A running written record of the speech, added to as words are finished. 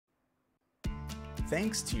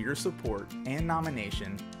Thanks to your support and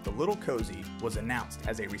nomination, the Little Kozy was announced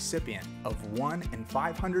as a recipient of 1 in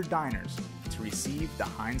 500 diners to receive the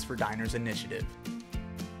Heinz for Diners initiative.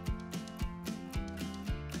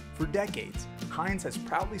 For decades, Heinz has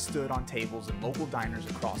proudly stood on tables in local diners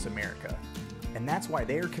across America, and that's why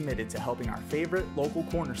they are committed to helping our favorite local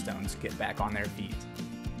cornerstones get back on their feet.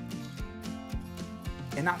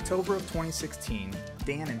 In October of 2016,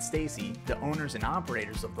 Dan and Stacy, the owners and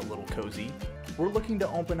operators of the Little Kozy, were looking to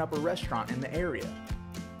open up a restaurant in the area.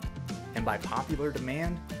 And by popular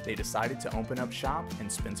demand, they decided to open up shop in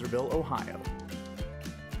Spencerville, Ohio.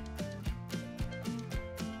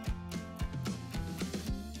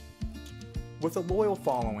 With a loyal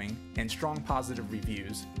following and strong positive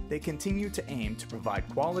reviews, they continue to aim to provide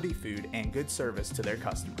quality food and good service to their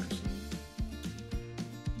customers.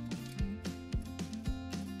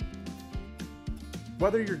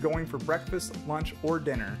 Whether you're going for breakfast, lunch, or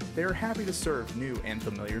dinner, they are happy to serve new and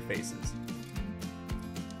familiar faces.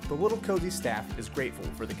 The Little Kozy staff is grateful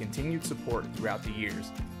for the continued support throughout the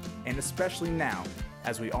years, and especially now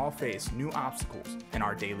as we all face new obstacles in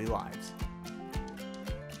our daily lives.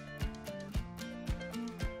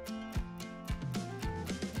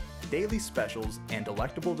 Daily specials and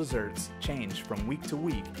delectable desserts change from week to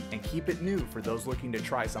week and keep it new for those looking to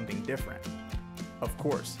try something different. Of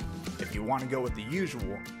course, if you want to go with the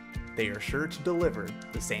usual, they are sure to deliver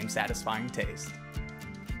the same satisfying taste.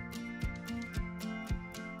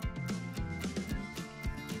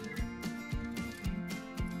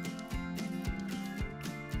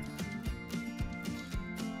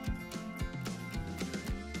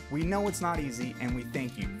 We know it's not easy, and we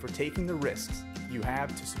thank you for taking the risks you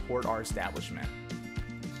have to support our establishment.